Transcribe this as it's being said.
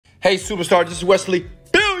Hey, superstar, this is Wesley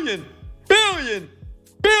billion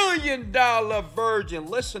dollar virgin.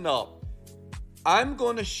 Listen up. I'm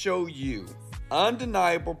going to show you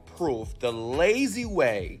undeniable proof, the lazy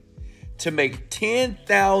way to make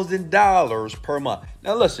 $10,000 per month.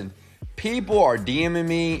 Now, listen, people are DMing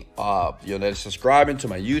me, they're subscribing to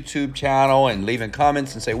my YouTube channel and leaving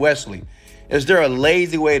comments and say, Wesley, is there a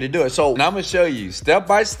lazy way to do it? So I'm going to show you step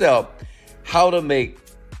by step how to make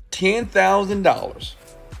 $10,000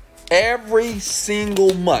 every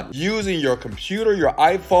single month using your computer, your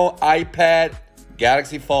iPhone, iPad,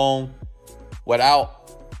 Galaxy phone,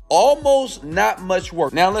 without almost not much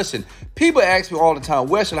work. Now listen, people ask me all the time,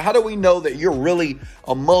 Wesley, how do we know that you're really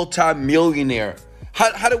a multi-millionaire?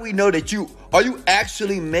 How do we know that are you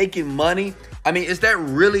actually making money? I mean, is that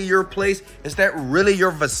really your place? Is that really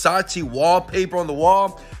your Versace wallpaper on the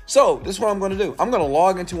wall? So this is what I'm going to do. I'm going to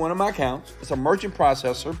log into one of my accounts. It's a merchant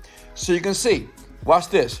processor, so you can see. Watch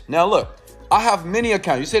this. Now look, I have many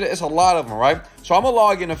accounts. You see that it's a lot of them, right? So I'm going to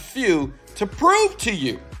log in a few to prove to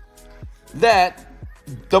you that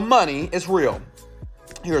the money is real.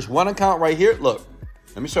 Here's one account right here. Look,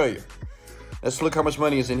 let me show you. Let's look how much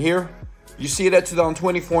money is in here. You see that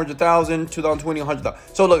 2020, 400,000, 2020,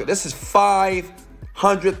 100,000. So look, this is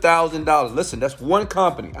 $500,000. Listen, that's one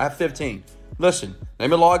company. I have 15. Listen,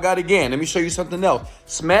 let me log out again. Let me show you something else.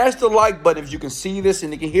 Smash the like button if you can see this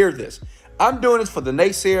and you can hear this. I'm doing this for the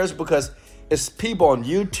naysayers because it's people on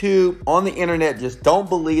YouTube, on the internet, just don't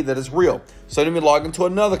believe that it's real. So let me log into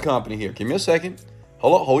another company here. Give me a second.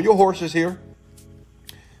 Hold your horses here.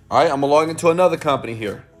 All right, I'm going to log into another company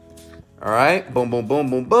here. All right, boom, boom, boom,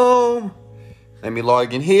 boom, boom. Let me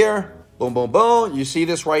log in here. Boom, boom, boom. You see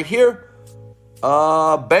this right here?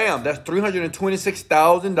 Bam, that's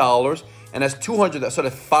 $326,000. And that's $200,000, so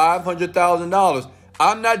that's $500,000.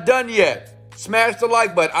 I'm not done yet. Smash the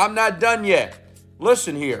like button. I'm not done yet.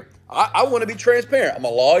 Listen here. I want to be transparent. I'm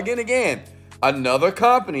going to log in again. Another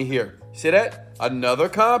company here. See that? Another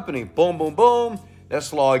company. Boom, boom, boom.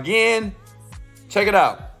 Let's log in. Check it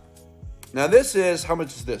out. Now this is, how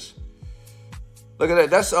much is this? Look at that.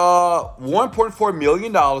 That's $1.4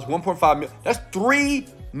 million, $1.5 million. That's $3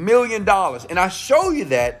 million. And I show you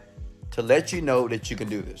that to let you know that you can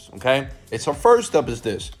do this, okay? And so first up is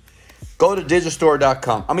this. Go to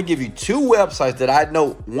digistore.com. I'm going to give you two websites that I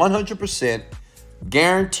know 100%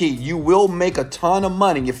 guarantee you will make a ton of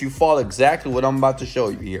money if you follow exactly what I'm about to show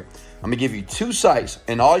you here. I'm going to give you two sites,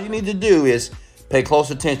 and all you need to do is pay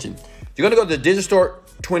close attention. You're going to go to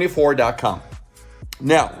digistore24.com.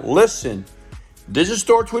 Now, listen,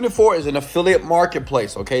 Digistore24 is an affiliate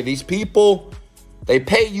marketplace, okay? These people, they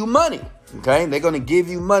pay you money, okay? They're going to give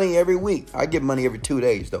you money every week. I get money every 2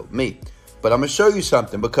 days, though, me. But I'm going to show you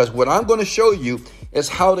something, because what I'm going to show you is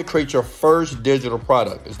how to create your first digital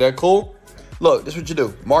product. Is that cool? Look, this is what you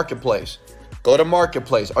do. Marketplace. Go to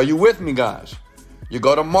Marketplace. Are you with me, guys? You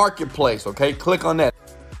go to Marketplace, okay? Click on that.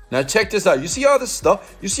 Now, check this out. You see all this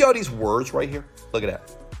stuff? You see all these words right here? Look at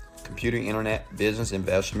that. Computer, internet, business,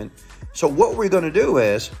 investment. So what we're going to do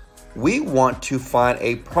is we want to find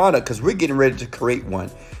a product because we're getting ready to create one.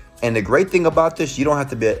 And the great thing about this, you don't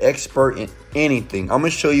have to be an expert in anything. I'm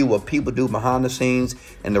going to show you what people do behind the scenes.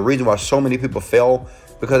 And the reason why so many people fail,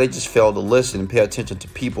 because they just fail to listen and pay attention to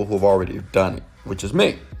people who have already done it, which is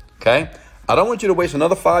me. Okay? I don't want you to waste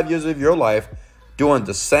another 5 years of your life doing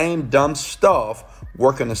the same dumb stuff,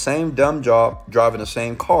 working the same dumb job, driving the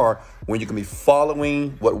same car, when you can be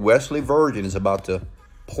following what Wesley Virgin is about to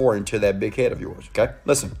pour into that big head of yours. Okay?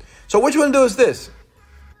 Listen. So what you want to do is this.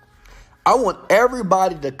 I want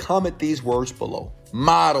everybody to comment these words below.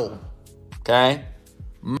 Model. Okay?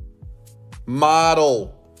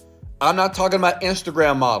 Model. I'm not talking about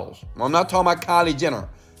Instagram models. I'm not talking about Kylie Jenner.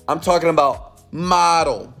 I'm talking about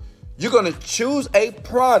model. You're going to choose a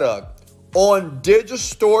product on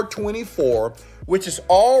Digistore24, which is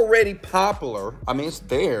already popular. I mean, it's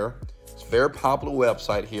there. It's a very popular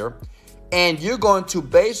website here. And you're going to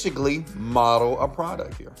basically model a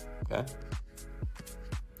product here. Okay?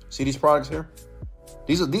 See these products here?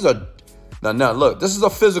 These are now look, this is a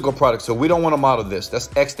physical product, so we don't want to model this. Let's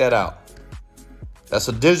X that out. That's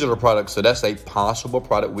a digital product, so that's a possible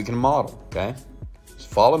product we can model. Okay? Just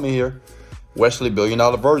follow me here. Wesley Billion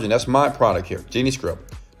Dollar Virgin. That's my product here. Genie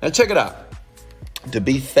Script. Now check it out. To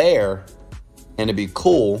be fair and to be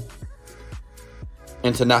cool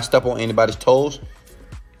and to not step on anybody's toes,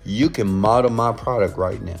 you can model my product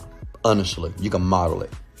right now. Honestly, you can model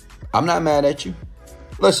it. I'm not mad at you.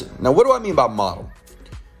 Listen, now what do I mean by model?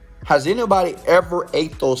 Has anybody ever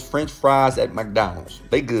ate those French fries at McDonald's?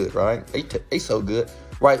 They good, right? They so good,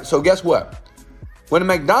 right? So guess what? When the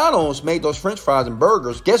McDonald's made those French fries and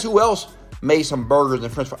burgers, guess who else made some burgers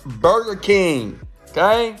and french fries. Burger King,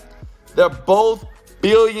 okay? They're both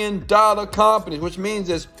billion-dollar companies, which means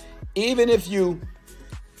is even if you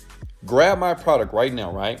grab my product right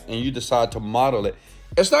now, right, and you decide to model it,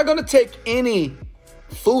 it's not going to take any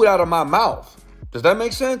food out of my mouth. Does that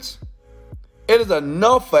make sense? It is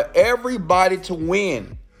enough for everybody to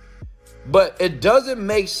win. But it doesn't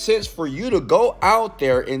make sense for you to go out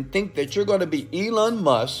there and think that you're going to be Elon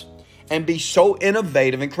Musk and be so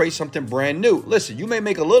innovative and create something brand new. Listen, you may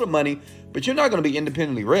make a little money, but you're not going to be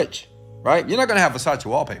independently rich, right? You're not going to have Versace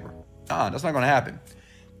wallpaper. That's not going to happen.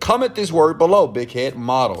 Comment this word below, big head,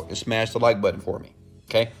 model, and smash the like button for me,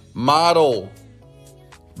 okay? Model.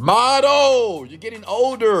 Model. You're getting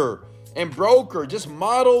older and broker. Just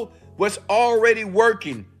model what's already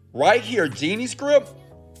working. Right here, Genie Script.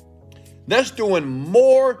 That's doing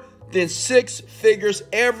more than 6 figures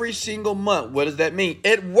every single month. What does that mean?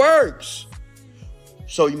 It works.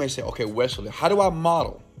 So you may say, okay, Wesley, how do I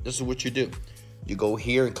model? This is what you do. You go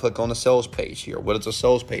here and click on the sales page here. What is a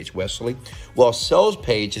sales page, Wesley? Well, a sales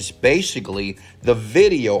page is basically the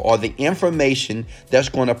video or the information that's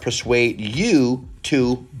going to persuade you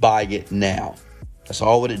to buy it now. That's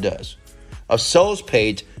all what it does. A sales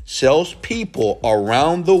page sells people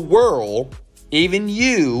around the world, even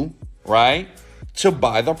you, right, to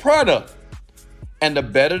buy the product. And the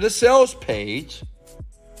better the sales page,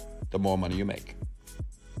 the more money you make.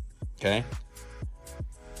 Okay?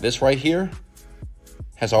 This right here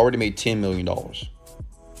has already made $10 million.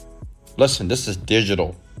 Listen, this is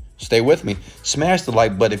digital. Stay with me. Smash the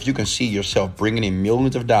like button if you can see yourself bringing in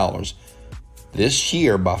millions of dollars this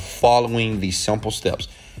year by following these simple steps.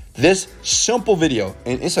 This simple video,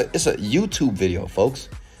 and it's a YouTube video, folks.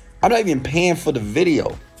 I'm not even paying for the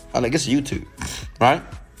video. I guess YouTube, right?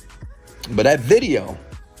 But that video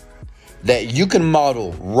that you can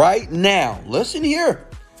model right now, listen here.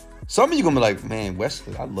 Some of you gonna be like, man,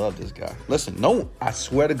 Wesley, I love this guy. Listen, I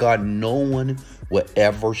swear to God, no one will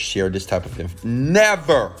ever share this type of info.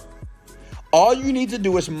 Never. All you need to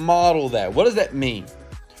do is model that. What does that mean?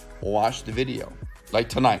 Watch the video, like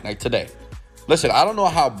tonight, like today. Listen, I don't know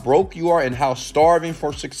how broke you are and how starving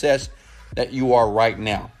for success that you are right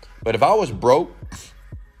now. But if I was broke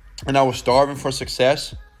and I was starving for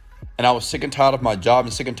success and I was sick and tired of my job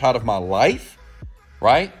and sick and tired of my life,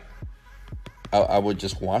 right? I would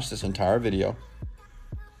just watch this entire video.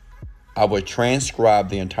 I would transcribe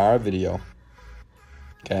the entire video,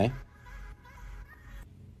 okay?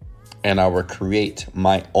 And I would create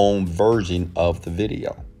my own version of the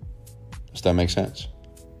video. Does that make sense?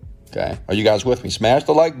 Okay. Are you guys with me? Smash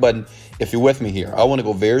the like button if you're with me here. I want to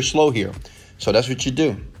go very slow here. So that's what you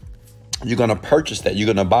do. You're going to purchase that. You're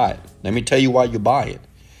going to buy it. Let me tell you why you buy it.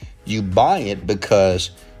 You buy it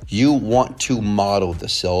because you want to model the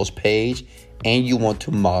sales page and you want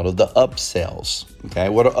to model the upsells. Okay.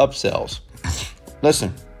 What are upsells?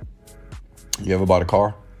 Listen, you ever bought a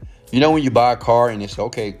car? You know when you buy a car and you say,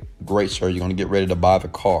 okay, great, sir, you're going to get ready to buy the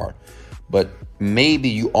car. But maybe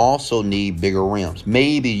you also need bigger rims.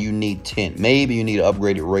 Maybe you need tint. Maybe you need an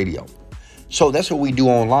upgraded radio. So that's what we do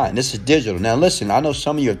online. This is digital. Now, listen, I know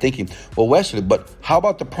some of you are thinking, well, Wesley, but how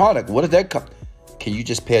about the product? What does that come? Can you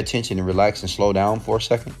just pay attention and relax and slow down for a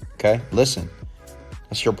second? Okay, listen,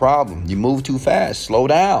 that's your problem. You move too fast. Slow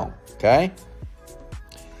down. Okay.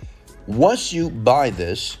 Once you buy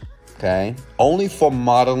this, okay, only for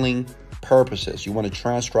modeling purposes, you want to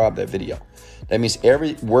transcribe that video. That means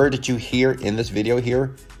every word that you hear in this video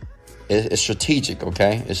here is strategic,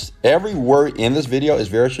 okay? Every word in this video is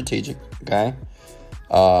very strategic, okay?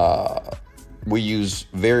 We use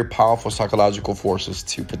very powerful psychological forces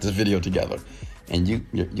to put this video together. And you're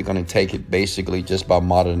going to take it basically just by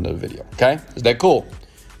modeling the video, okay? Is that cool?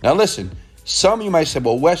 Now, listen, some of you might say,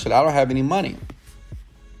 well, Wesley, I don't have any money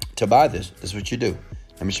to buy this. This is what you do.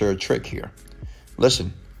 Let me show you a trick here.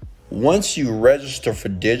 Listen, once you register for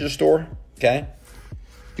Digistore, okay,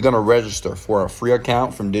 you're going to register for a free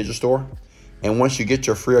account from Digistore. And once you get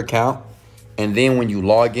your free account, and then when you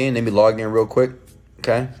log in, let me log in real quick,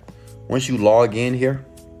 okay? Once you log in here,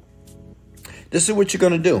 this is what you're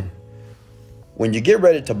going to do. When you get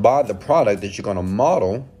ready to buy the product that you're going to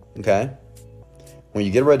model, okay, when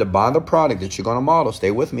you get ready to buy the product that you're going to model, stay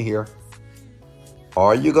with me here.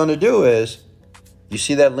 All you're going to do is, you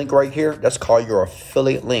see that link right here? That's called your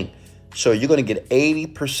affiliate link. So you're going to get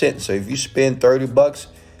 80%. So if you spend $30,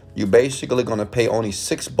 you're basically going to pay only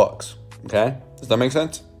 $6. Okay? Does that make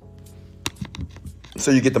sense?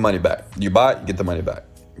 So you get the money back. You buy it, you get the money back.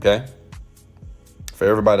 Okay? For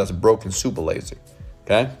everybody that's broke and super lazy.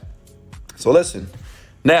 Okay? So listen.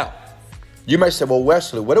 Now, you may say, well,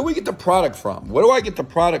 Wesley, where do we get the product from? Where do I get the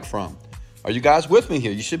product from? Are you guys with me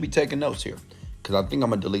here? You should be taking notes here because I think I'm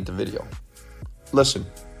going to delete the video. Listen,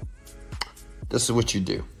 this is what you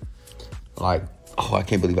do. Like, oh, I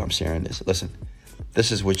can't believe I'm sharing this. Listen,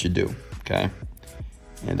 this is what you do, okay?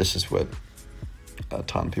 And this is what a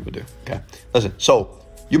ton of people do, okay? Listen, so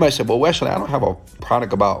you might say, well, Wesley, I don't have a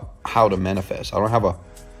product about how to manifest. I don't have a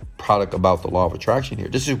product about the law of attraction here.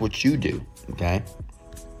 This is what you do, okay?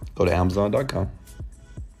 Go to Amazon.com.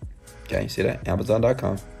 Okay, see that?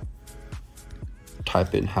 Amazon.com.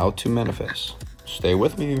 Type in how to manifest. Stay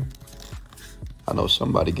with me here. I know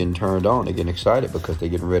somebody getting turned on. They're getting excited because they're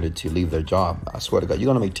getting ready to leave their job. I swear to God,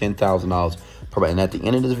 you're going to make $10,000 per month. And at the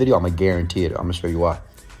end of this video, I'm going to guarantee it. I'm going to show you why.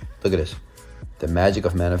 Look at this. The magic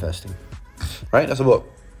of manifesting. Right? That's a book.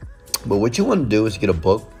 But what you want to do is get a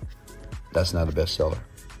book that's not a bestseller.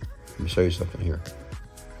 Let me show you something here.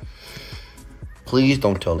 Please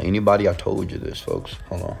don't tell anybody I told you this, folks.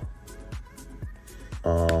 Hold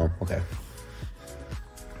on. Okay.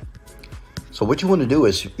 So what you want to do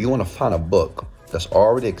is you want to find a book that's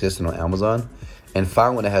already existing on Amazon and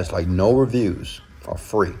find one that has like no reviews or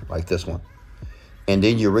free, like this one. And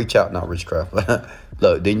then you reach out, not witchcraft.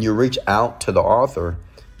 Look, then you reach out to the author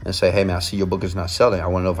and say, hey, man, I see your book is not selling. I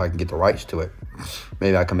want to know if I can get the rights to it.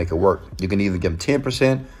 Maybe I can make it work. You can either give them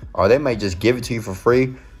 10% or they may just give it to you for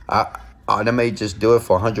free. They may just do it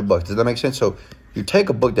for $100. Does that make sense? So you take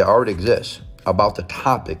a book that already exists about the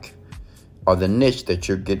topic or the niche that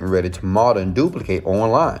you're getting ready to model and duplicate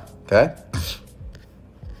online, okay?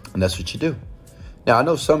 And that's what you do. Now, I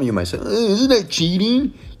know some of you might say, isn't that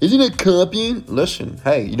cheating? Isn't that copying? Listen,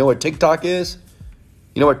 hey, you know what TikTok is?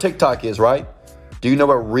 You know what TikTok is, right? Do you know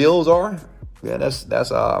what Reels are? Yeah, that's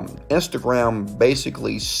Instagram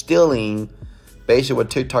basically stealing basically what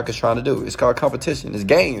TikTok is trying to do. It's called competition. It's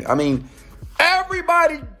game. I mean,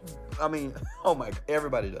 everybody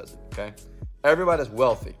does it, okay? Everybody that's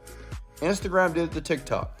wealthy. Instagram did it to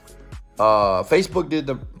TikTok. Facebook did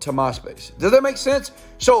it to MySpace. Does that make sense?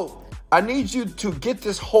 So I need you to get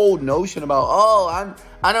this whole notion about,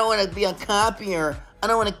 I don't want to be a copier. I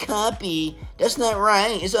don't want to copy. That's not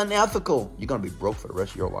right. It's unethical. You're going to be broke for the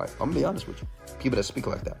rest of your life. I'm going to be honest with you. People that speak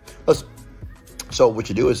like that. Listen. So what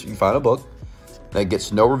you do is you find a book that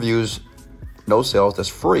gets no reviews, no sales, that's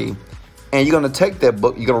free. And you're going to take that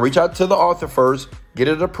book. You're going to reach out to the author first, get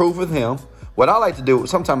it approved with him. What I like to do,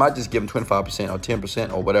 sometimes I just give them 25% or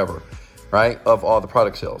 10% or whatever, right, of all the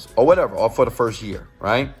product sales or whatever, or for the first year,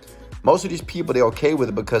 right? Most of these people, they're okay with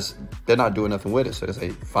it because they're not doing nothing with it. So they say,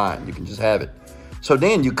 fine, you can just have it. So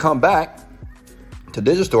then you come back to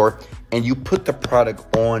Digistore and you put the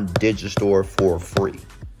product on Digistore for free.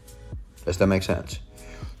 Does that make sense?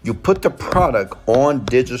 You put the product on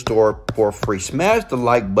Digistore for free. Smash the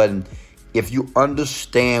like button if you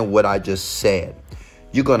understand what I just said.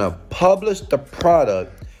 You're going to publish the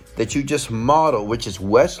product that you just modeled, which is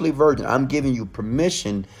Wesley Virgin. I'm giving you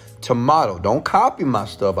permission to model. Don't copy my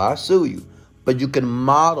stuff. I'll sue you. But you can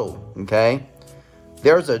model, okay?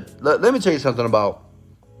 Let me tell you something about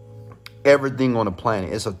everything on the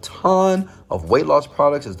planet. It's a ton of weight loss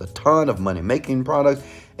products. It's a ton of money-making products.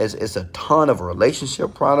 It's a ton of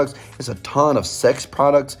relationship products. It's a ton of sex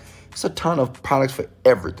products. It's a ton of products for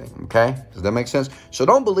everything, okay? Does that make sense? So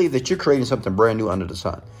don't believe that you're creating something brand new under the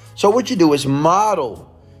sun. So what you do is model.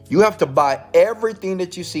 You have to buy everything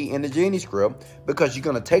that you see in the Genie script because you're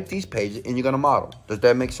going to take these pages and you're going to model. Does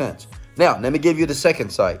that make sense? Now, let me give you the second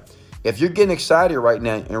site. If you're getting excited right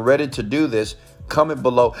now and ready to do this, comment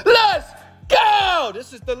below. Let's go!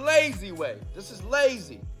 This is the lazy way. This is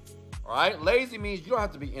lazy. All right? Lazy means you don't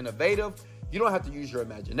have to be innovative. You don't have to use your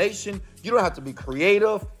imagination. You don't have to be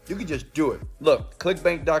creative. You can just do it. Look,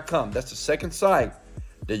 clickbank.com. That's the second site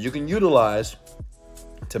that you can utilize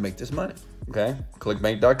to make this money. Okay?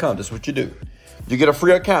 Clickbank.com. That's what you do. You get a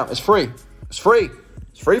free account. It's free. It's free.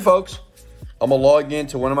 It's free, folks. I'm going to log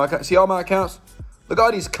into one of my accounts. See all my accounts? Look at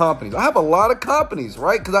all these companies. I have a lot of companies,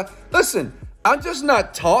 right? Because listen, I'm just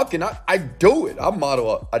not talking. I do it. I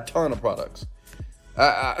model a ton of products.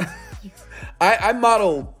 I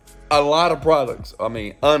model a lot of products. I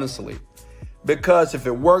mean, honestly, because if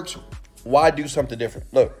it works, why do something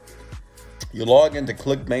different? Look, you log into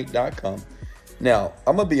clickbank.com. Now,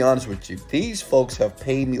 I'm going to be honest with you. These folks have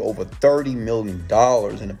paid me over $30 million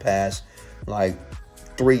in the past,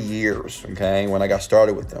 3 years, okay, when I got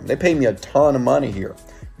started with them. They paid me a ton of money here.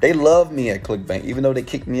 They love me at ClickBank, even though they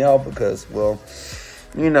kicked me out because, well,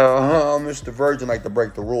 Mr. Virgin like to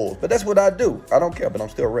break the rules. But that's what I do. I don't care, but I'm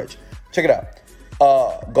still rich. Check it out.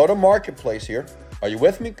 Go to Marketplace here. Are you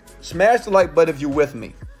with me? Smash the like button if you're with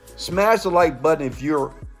me. Smash the like button if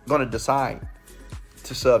you're going to decide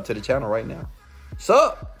to sub to the channel right now.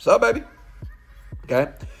 Sub, baby.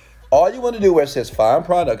 Okay. All you want to do where it says find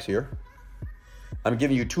products here. I'm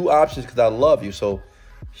giving you 2 options because I love you. So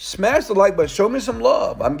smash the like button. Show me some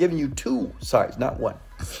love. I'm giving you 2 sites, not 1.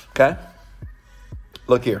 Okay?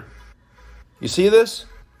 Look here. You see this?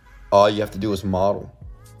 All you have to do is model.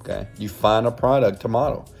 Okay? You find a product to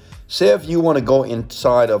model. Say if you want to go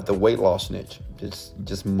inside of the weight loss niche.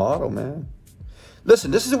 Just model, man. Listen,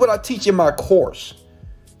 this is what I teach in my course.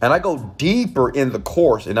 And I go deeper in the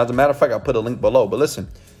course. And as a matter of fact, I put a link below. But listen,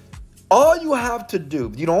 all you have to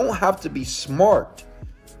do, you don't have to be smart.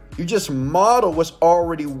 You just model what's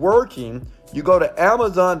already working. You go to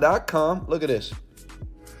Amazon.com. Look at this.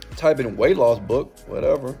 Type in weight loss book,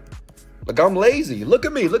 whatever. Look, I'm lazy. Look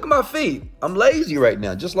at me. Look at my feet. I'm lazy right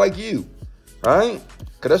now, just like you. Right?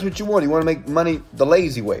 Because that's what you want. You want to make money the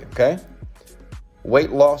lazy way, okay?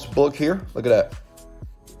 Weight loss book here. Look at that.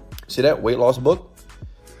 See that? Weight loss book.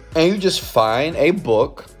 And you just find a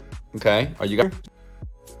book. Okay. Are you guys?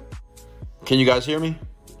 Can you guys hear me?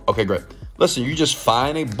 Okay, great. Listen, you just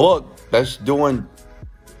find a book that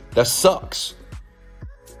sucks.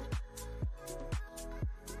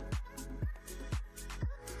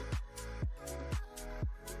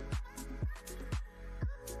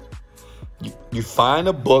 You find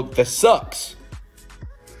a book that sucks.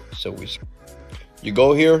 So you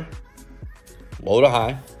go here, low to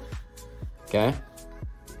high. Okay.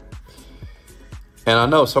 And I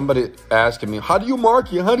know somebody asking me, how do you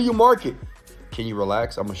market? How do you market? Can you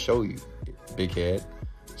relax? I'm going to show you, big head.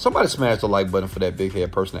 Somebody smash the like button for that big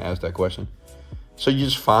head person that asked that question. So you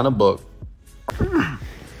just find a book.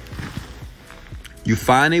 You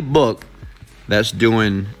find a book that's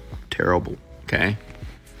doing terrible, okay?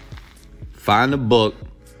 Find a book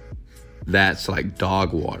that's like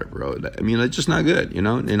dog water, bro. I mean, it's just not good, you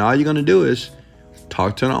know? And all you're going to do is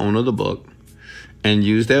talk to the owner of the book and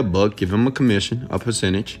use their book, give them a commission, a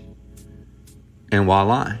percentage, and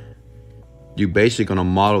voila. You basically going to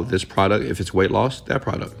model this product. If it's weight loss, that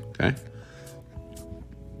product, okay?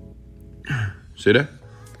 See that?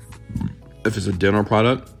 If it's a dental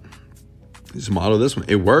product, just model this one.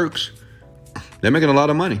 It works. They're making a lot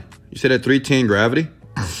of money. You see that 310 gravity?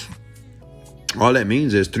 All that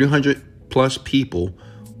means is 300 plus people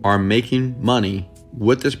are making money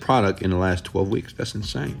with this product in the last 12 weeks. That's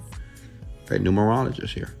insane. Right, numerologist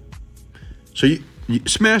here. So you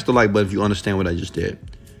smash the like button if you understand what I just did.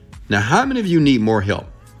 Now, how many of you need more help?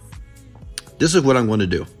 This is what I'm going to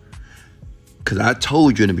do. Because I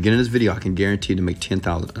told you in the beginning of this video, I can guarantee to make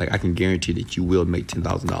 $10,000. Like, I can guarantee that you will make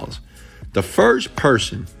 $10,000. The first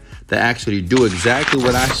person to actually do exactly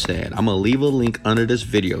what I said, I'm going to leave a link under this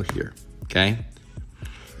video here. Okay?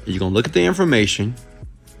 You're going to look at the information.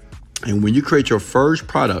 And when you create your first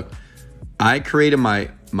product, I created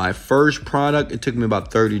my first product. It took me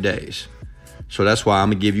about 30 days. So that's why I'm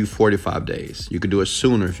going to give you 45 days. You can do it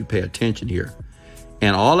sooner if you pay attention here.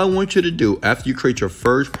 And all I want you to do after you create your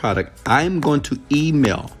first product, I'm going to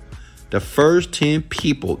email the first 10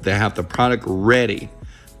 people that have the product ready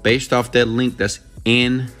based off that link that's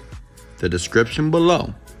in the description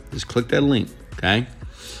below. Just click that link, okay?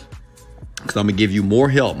 Because I'm going to give you more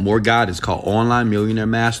help, more guidance called Online Millionaire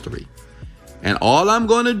Mastery. And all I'm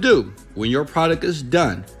going to do when your product is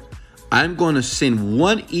done, I'm going to send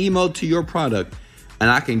one email to your product, and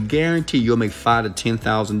I can guarantee you'll make $5,000 to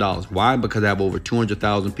 $10,000. Why? Because I have over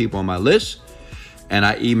 200,000 people on my list, and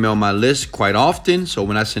I email my list quite often. So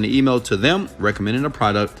when I send an email to them recommending a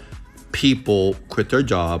product, people quit their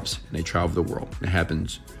jobs and they travel the world. It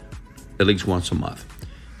happens at least once a month.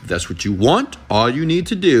 If that's what you want, all you need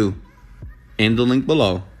to do in the link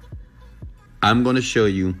below, I'm going to show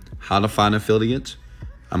you how to find affiliates.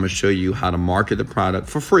 I'm going to show you how to market the product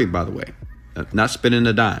for free, by the way, not spending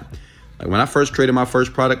a dime. Like when I first created my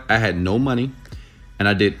first product, I had no money and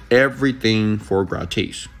I did everything for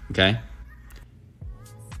gratis. Okay.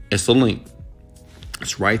 It's the link.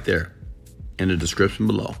 It's right there in the description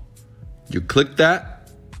below. You click that.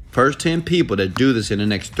 First 10 people that do this in the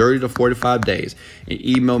next 30 to 45 days and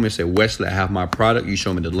email me and say, Wesley, I have my product. You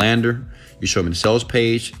show me the lander. You show me the sales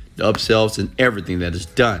page, the upsells, and everything that is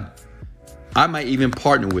done. I might even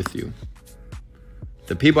partner with you.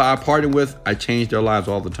 The people I partner with, I change their lives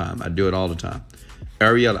all the time. I do it all the time.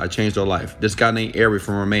 Ariel, I changed their life. This guy named Ari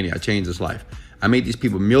from Romania, I changed his life. I made these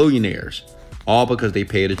people millionaires, all because they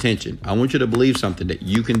paid attention. I want you to believe something, that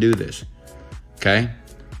you can do this, okay?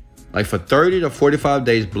 Like for 30 to 45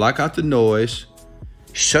 days, block out the noise,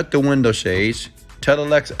 shut the window shades, tell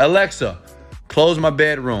Alexa, close my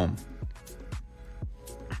bedroom.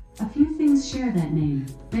 A few things share that name.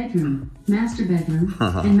 Bedroom, master bedroom,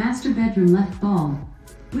 and master bedroom left ball.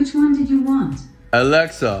 Which one did you want?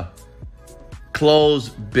 Alexa, close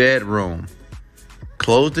bedroom.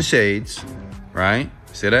 close the shades, right?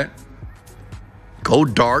 See that? Go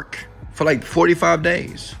dark for like 45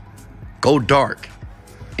 days. Go dark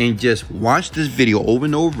and just watch this video over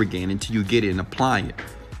and over again until you get it and apply it.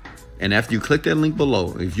 And after you click that link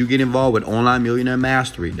below, if you get involved with Online Millionaire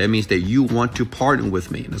Mastery, that means that you want to partner with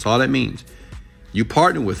me. That's all that means. You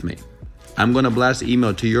partner with me. I'm going to blast an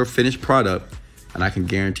email to your finished product, and I can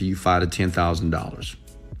guarantee you $5,000 to $10,000.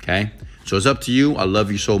 Okay? So it's up to you. I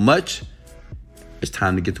love you so much. It's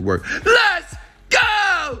time to get to work. Let's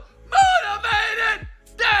go! Motivated!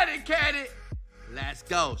 Dedicated! Let's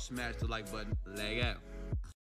go. Smash the like button. Leg out.